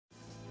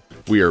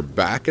We are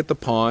back at the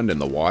pond and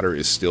the water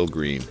is still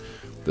green.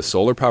 The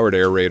solar-powered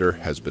aerator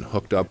has been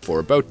hooked up for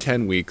about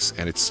 10 weeks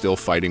and it's still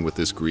fighting with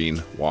this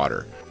green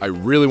water. I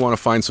really want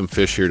to find some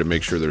fish here to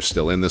make sure they're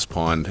still in this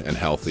pond and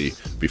healthy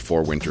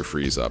before winter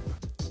freeze up.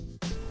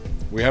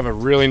 We have a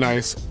really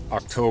nice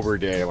October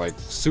day, like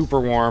super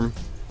warm,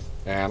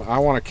 and I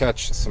want to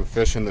catch some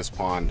fish in this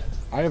pond.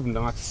 I have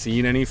not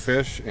seen any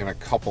fish in a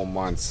couple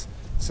months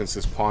since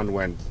this pond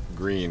went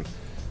green.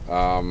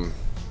 Kind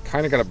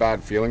of got a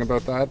bad feeling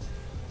about that.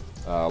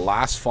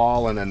 Last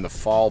fall and then the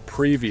fall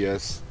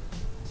previous,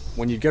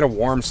 when you get a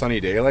warm sunny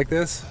day like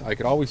this, I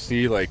could always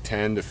see like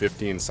 10 to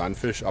 15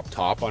 sunfish up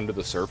top under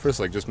the surface,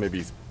 like just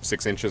maybe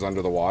 6 inches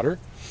under the water.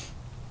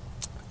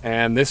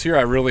 And this year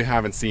I really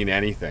haven't seen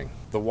anything.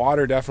 The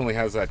water definitely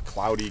has that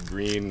cloudy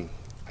green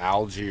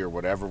algae or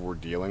whatever we're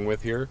dealing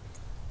with here.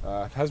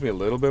 It has me a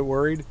little bit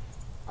worried.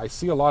 I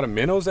see a lot of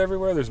minnows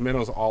everywhere. There's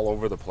minnows all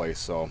over the place.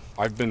 So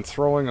I've been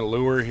throwing a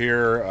lure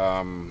here,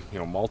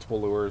 multiple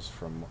lures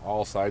from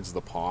all sides of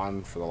the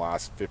pond for the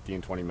last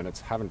 15-20 minutes.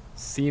 Haven't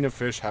seen a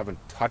fish, haven't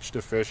touched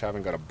a fish,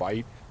 haven't got a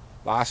bite.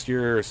 Last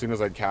year, as soon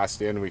as I'd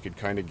cast in, we could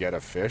kind of get a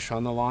fish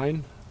on the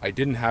line. I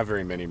didn't have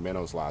very many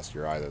minnows last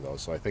year either though,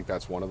 so I think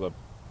that's one of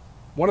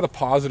the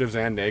positives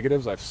and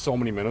negatives. I have so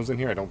many minnows in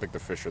here, I don't think the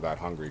fish are that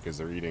hungry because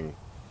they're eating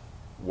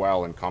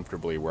well and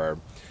comfortably, where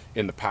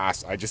in the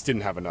past I just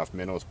didn't have enough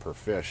minnows per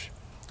fish.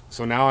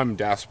 So now I'm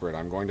desperate.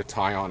 I'm going to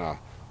tie on a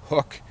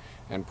hook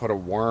and put a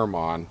worm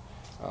on.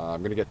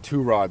 I'm going to get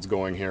 2 rods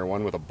going here,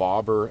 one with a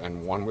bobber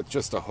and one with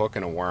just a hook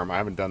and a worm. I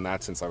haven't done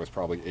that since I was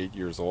probably 8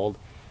 years old.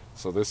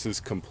 So this is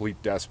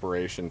complete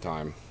desperation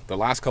time. The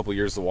last couple of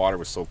years the water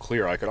was so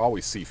clear I could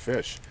always see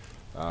fish.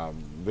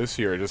 This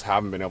year I just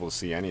haven't been able to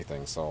see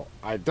anything. So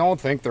I don't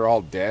think they're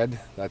all dead.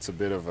 That's a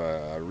bit of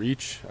a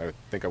reach. I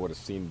think I would have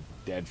seen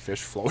dead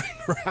fish floating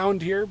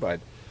around here, but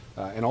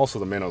and also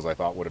the minnows I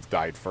thought would have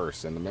died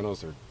first, and the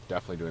minnows are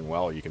definitely doing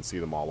well. You can see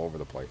them all over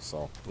the place.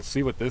 So we'll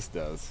see what this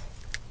does.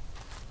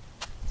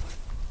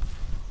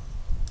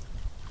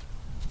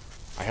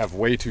 I have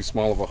way too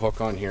small of a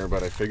hook on here,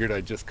 but I figured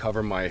I'd just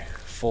cover my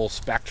full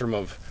spectrum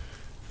of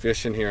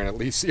fish in here and at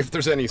least see if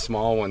there's any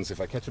small ones.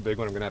 If I catch a big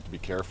one, I'm gonna have to be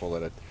careful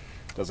that it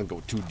doesn't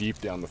go too deep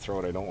down the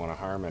throat. I don't want to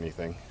harm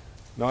anything.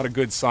 Not a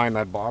good sign.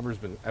 That bobber's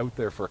been out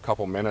there for a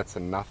couple minutes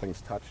and nothing's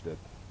touched it.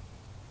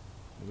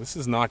 This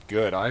is not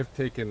good. I've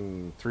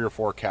taken 3 or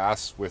 4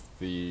 casts with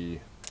the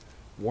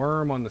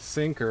worm on the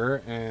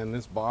sinker, and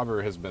this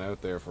bobber has been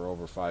out there for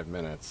over 5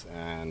 minutes,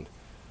 and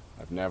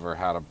I've never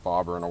had a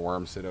bobber and a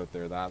worm sit out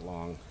there that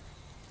long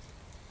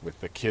with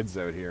the kids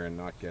out here and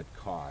not get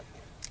caught.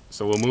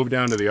 So we'll move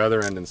down to the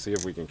other end and see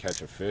if we can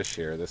catch a fish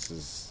here. This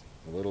is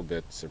a little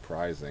bit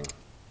surprising.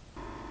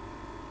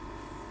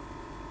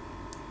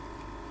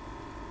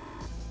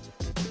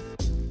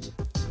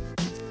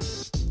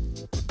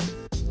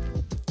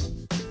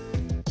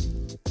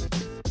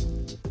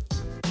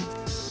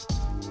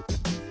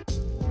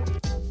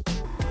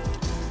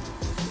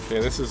 Okay,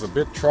 this is a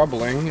bit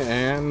troubling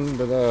and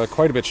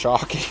quite a bit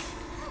shocking.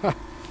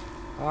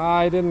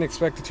 I didn't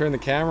expect to turn the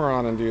camera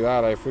on and do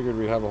that. I figured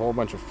we'd have a whole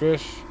bunch of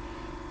fish.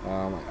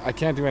 I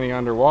can't do any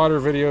underwater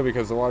video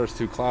because the water's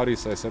too cloudy,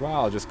 so I said,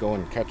 well, I'll just go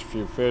and catch a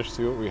few fish,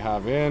 see what we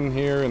have in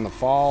here in the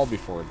fall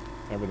before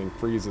everything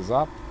freezes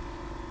up.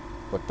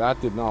 But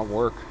that did not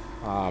work.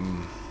 I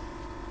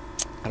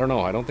don't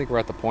know, I don't think we're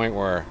at the point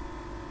where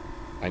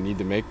I need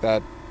to make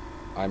that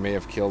I may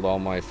have killed all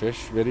my fish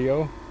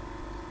video.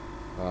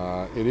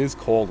 It is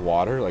cold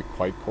water, like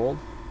quite cold.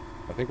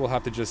 I think we'll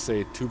have to just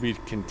say to be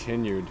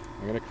continued.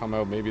 I'm going to come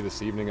out maybe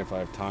this evening if I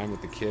have time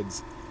with the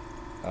kids.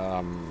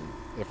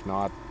 If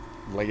not,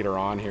 later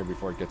on here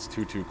before it gets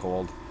too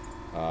cold.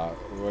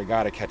 We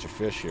got to catch a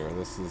fish here.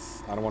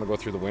 I don't want to go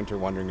through the winter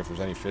wondering if there's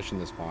any fish in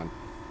this pond.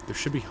 There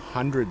should be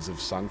hundreds of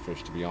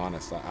sunfish, to be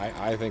honest.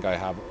 I think I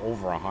have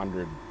over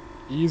 100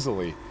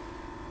 easily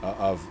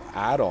of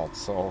adults,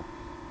 so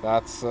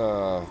that's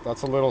a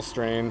little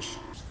strange.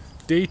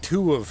 Day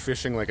 2 of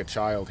fishing like a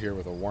child here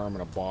with a worm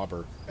and a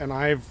bobber, and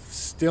I've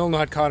still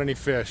not caught any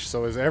fish.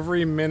 So as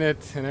every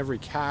minute and every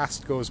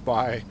cast goes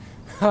by,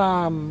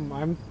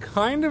 I'm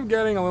kind of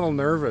getting a little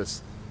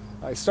nervous.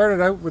 I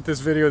started out with this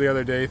video the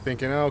other day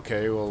thinking,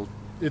 okay, well,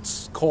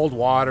 it's cold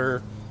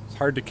water, it's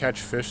hard to catch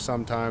fish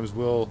sometimes,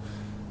 we'll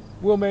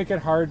make it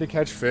hard to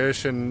catch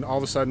fish, and all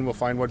of a sudden we'll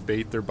find what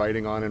bait they're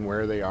biting on and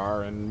where they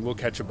are, and we'll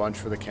catch a bunch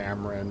for the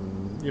camera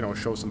and, you know,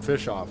 show some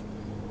fish off.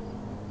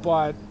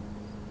 But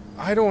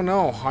I don't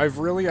know. I've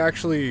really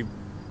actually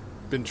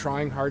been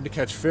trying hard to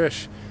catch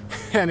fish,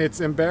 and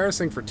it's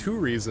embarrassing for 2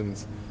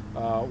 reasons.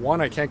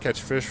 One, I can't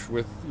catch fish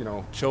with,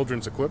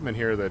 children's equipment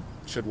here that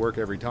should work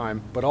every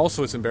time, but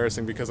also it's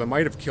embarrassing because I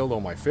might have killed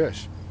all my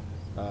fish.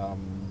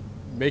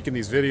 Making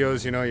these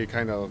videos, you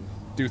kind of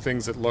do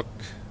things that look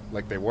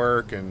like they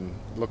work and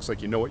it looks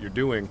like you know what you're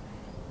doing,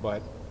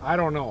 but I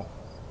don't know.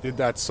 Did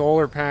that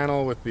solar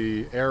panel with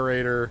the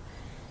aerator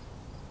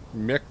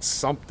mix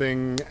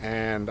something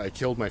and I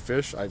killed my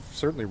fish? I've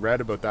certainly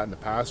read about that in the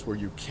past where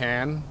you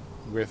can,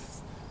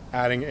 with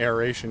adding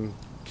aeration,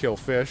 kill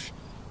fish.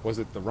 Was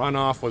it the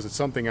runoff? Was it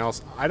something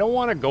else? I don't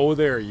want to go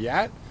there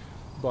yet,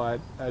 but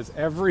as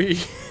every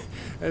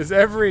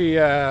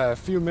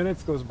few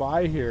minutes goes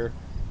by here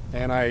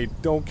and I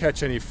don't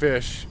catch any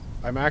fish,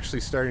 I'm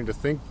actually starting to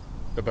think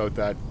about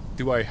that.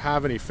 Do I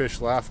have any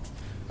fish left?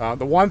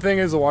 The one thing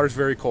is the water's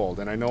very cold,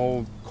 and I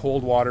know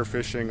cold water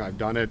fishing, I've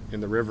done it in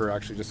the river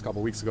actually just a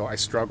couple weeks ago. I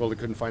struggled, I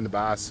couldn't find the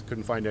bass,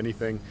 couldn't find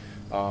anything.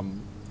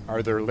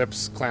 Are their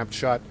lips clamped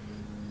shut?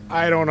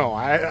 I don't know.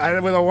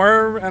 With a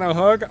worm and a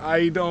hook,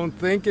 I don't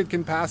think it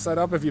can pass that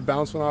up if you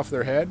bounce one off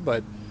their head,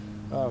 but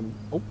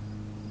oh,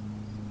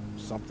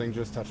 something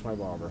just touched my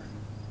bobber.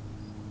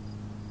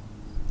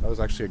 That was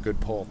actually a good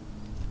pull.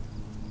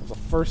 That was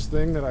the first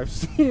thing that I've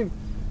seen.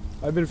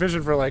 I've been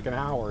fishing for like an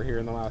hour here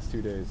in the last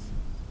 2 days.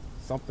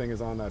 Something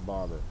is on that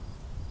bobber.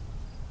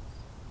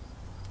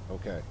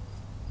 Okay.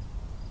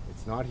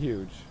 It's not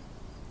huge,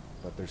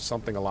 but there's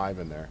something alive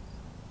in there.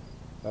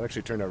 That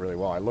actually turned out really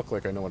well. I look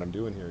like I know what I'm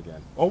doing here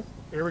again. Oh,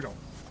 here we go.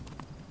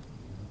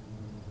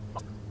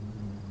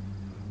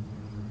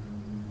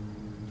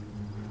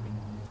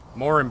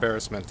 More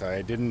embarrassment.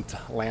 I didn't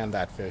land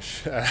that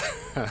fish.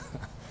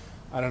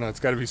 I don't know, it's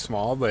got to be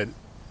small, but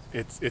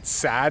it's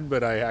sad,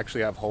 but I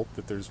actually have hope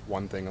that there's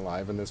one thing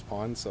alive in this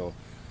pond. So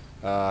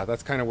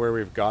that's kind of where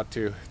we've got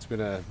to. It's been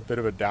a bit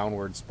of a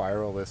downward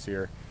spiral this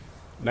year.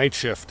 Night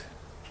shift.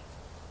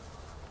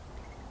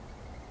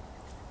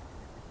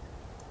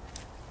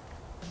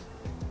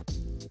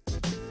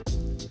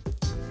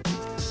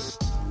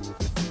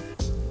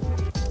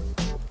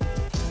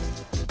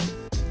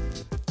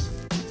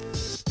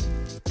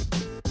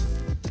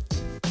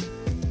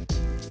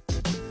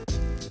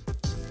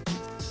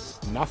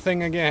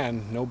 Nothing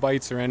again, no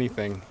bites or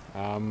anything.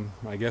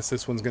 I guess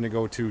this one's going to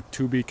go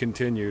to be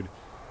continued.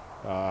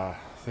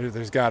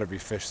 There's got to be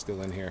fish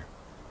still in here.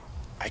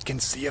 I can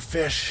see a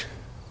fish.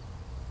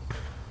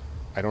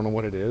 I don't know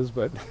what it is,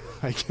 but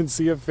I can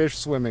see a fish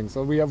swimming.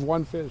 So we have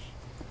one fish.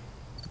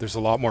 There's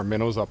a lot more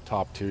minnows up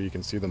top too. You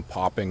can see them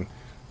popping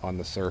on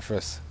the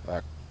surface.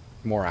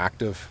 More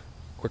active,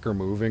 quicker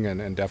moving,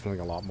 and definitely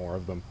a lot more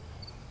of them.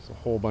 There's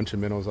a whole bunch of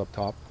minnows up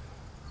top.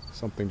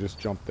 Something just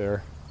jumped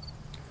there.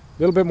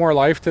 A little bit more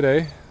life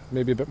today,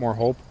 maybe a bit more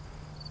hope.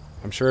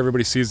 I'm sure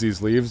everybody sees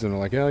these leaves and they're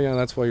like, yeah,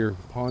 that's why your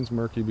pond's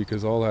murky,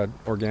 because all that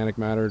organic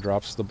matter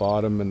drops to the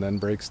bottom and then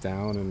breaks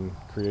down and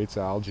creates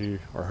algae,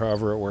 or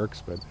however it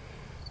works. But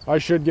I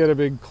should get a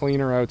big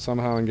cleaner out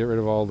somehow and get rid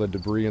of all the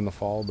debris in the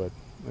fall, but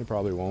I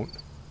probably won't.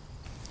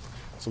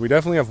 So we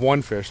definitely have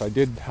one fish. I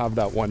did have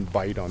that one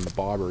bite on the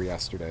bobber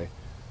yesterday,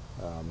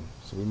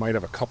 so we might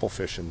have a couple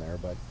fish in there.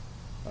 But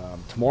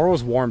tomorrow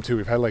is warm too.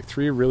 We've had like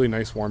 3 really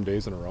nice warm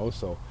days in a row,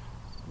 so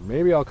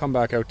maybe I'll come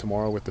back out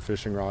tomorrow with the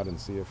fishing rod and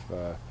see if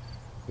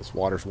this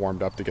water's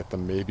warmed up to get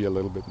them maybe a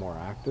little bit more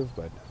active.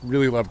 But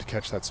really love to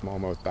catch that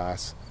smallmouth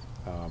bass,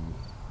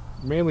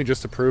 mainly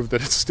just to prove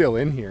that it's still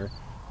in here,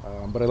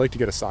 but I like to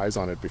get a size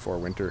on it before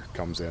winter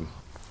comes in.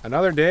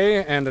 Another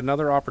day and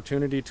another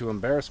opportunity to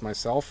embarrass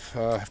myself.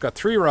 I've got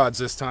 3 rods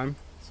this time,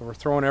 so we're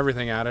throwing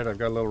everything at it. I've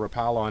got a little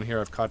Rapala on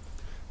here. I've caught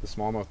the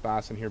smallmouth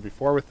bass in here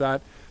before with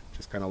that.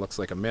 Just kind of looks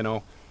like a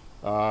minnow.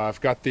 I've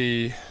got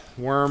the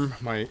worm,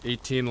 my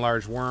 18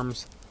 large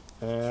worms,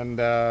 and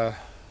the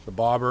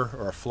bobber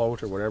or a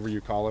float or whatever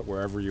you call it,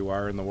 wherever you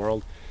are in the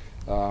world.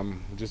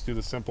 Just do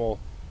the simple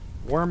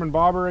worm and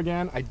bobber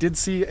again. I did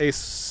see a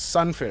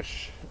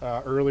sunfish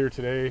earlier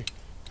today,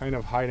 kind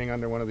of hiding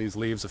under one of these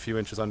leaves a few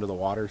inches under the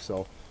water.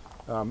 So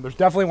there's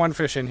definitely one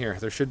fish in here.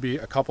 There should be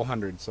a couple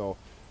hundred. So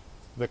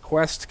the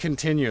quest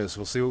continues.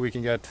 We'll see what we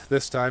can get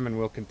this time, and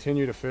we'll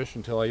continue to fish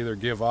until I either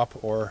give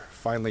up or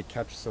finally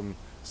catch some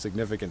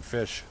significant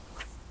fish.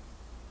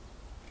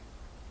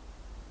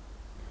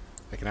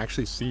 I can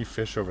actually see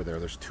fish over there.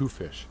 There's 2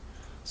 fish.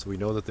 So we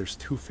know that there's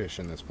 2 fish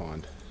in this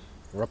pond.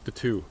 We're up to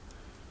 2.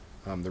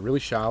 They're really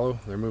shallow.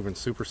 They're moving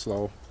super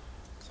slow.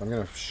 So I'm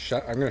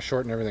gonna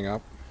shorten everything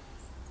up.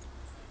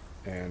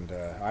 And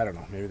I don't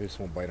know, maybe they just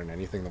won't bite on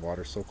anything. The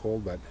water's so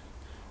cold, but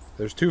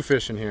there's 2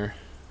 fish in here.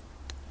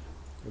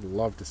 I'd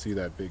love to see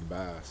that big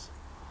bass.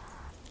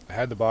 I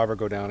had the bobber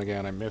go down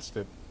again. I missed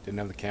it. Didn't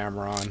have the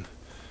camera on.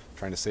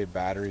 Trying to save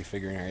battery,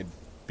 figuring I'd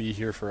be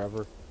here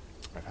forever.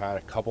 I've had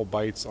a couple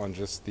bites on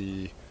just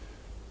the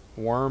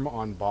worm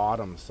on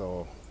bottom,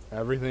 so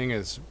everything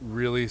is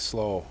really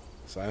slow.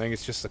 So I think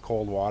it's just the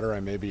cold water. I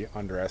maybe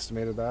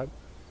underestimated that.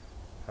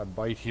 Had a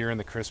bite here in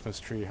the Christmas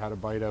tree, had a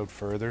bite out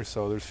further,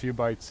 so there's a few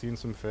bites, seen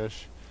some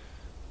fish.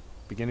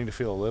 Beginning to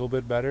feel a little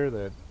bit better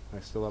that I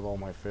still have all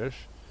my fish.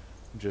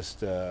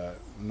 Just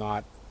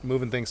not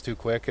moving things too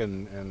quick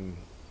and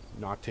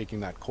not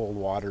taking that cold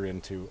water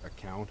into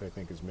account, I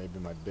think, is maybe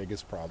my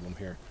biggest problem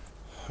here.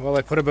 Well,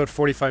 I put about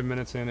 45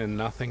 minutes in and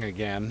nothing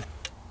again.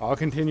 I'll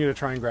continue to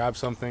try and grab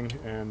something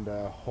and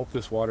hope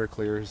this water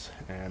clears.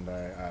 And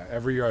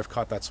every year I've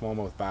caught that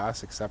smallmouth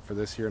bass, except for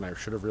this year, and I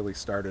should have really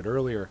started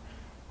earlier,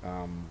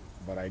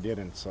 but I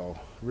didn't. So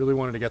really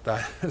wanted to get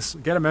that,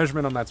 get a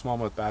measurement on that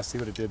smallmouth bass, see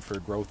what it did for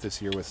growth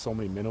this year with so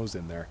many minnows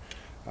in there.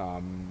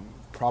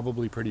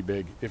 Probably pretty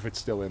big if it's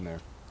still in there,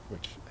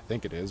 which I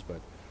think it is,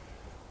 but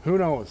who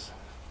knows?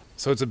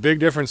 So it's a big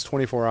difference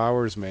 24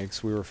 hours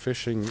makes. We were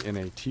fishing in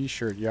a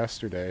t-shirt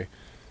yesterday.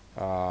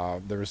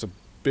 There was a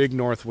big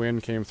north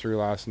wind came through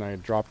last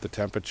night, dropped the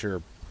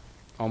temperature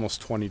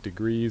almost 20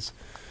 degrees.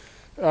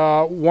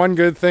 One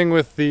good thing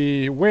with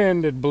the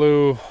wind, it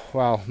blew,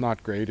 well,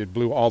 not great, it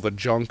blew all the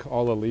junk,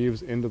 all the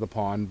leaves into the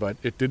pond, but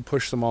it did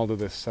push them all to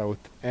the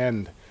south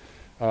end.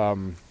 I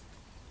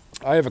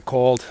have a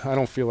cold. I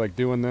don't feel like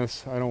doing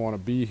this. I don't want to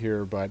be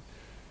here, but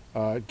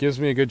it gives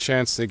me a good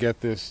chance to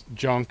get this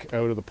junk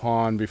out of the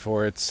pond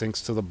before it sinks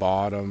to the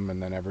bottom,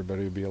 and then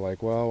everybody will be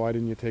like, well, why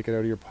didn't you take it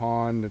out of your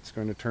pond? It's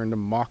going to turn to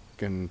muck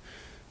and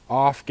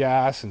off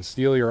gas and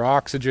steal your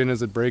oxygen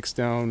as it breaks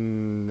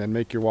down and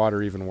make your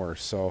water even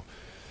worse. So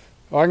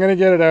I'm going to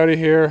get it out of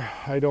here.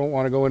 I don't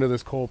want to go into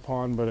this cold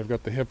pond, but I've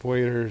got the hip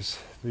waders,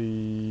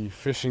 the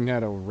fishing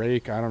net, a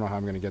rake. I don't know how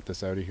I'm going to get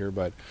this out of here,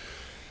 but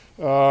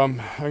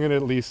I'm going to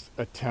at least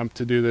attempt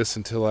to do this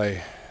until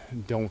I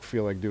don't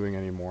feel like doing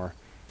any more.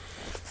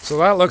 So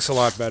that looks a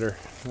lot better.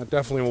 That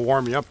definitely will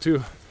warm me up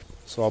too.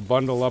 So I'll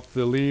bundle up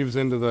the leaves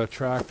into the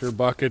tractor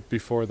bucket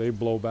before they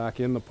blow back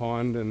in the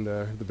pond, and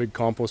the big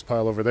compost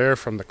pile over there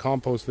from the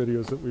compost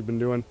videos that we've been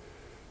doing.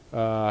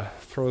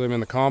 Throw them in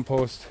the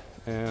compost,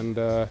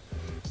 and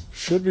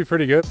should be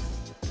pretty good.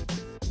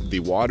 The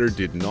water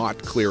did not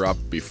clear up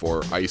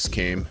before ice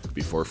came,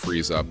 before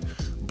freeze up,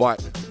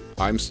 but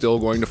I'm still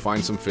going to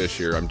find some fish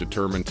here. I'm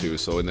determined to.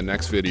 So in the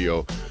next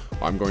video,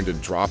 I'm going to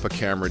drop a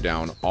camera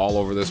down all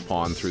over this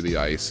pond through the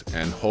ice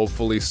and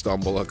hopefully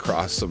stumble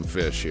across some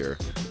fish here.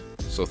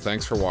 So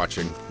thanks for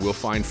watching. We'll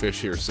find fish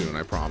here soon,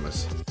 I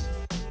promise.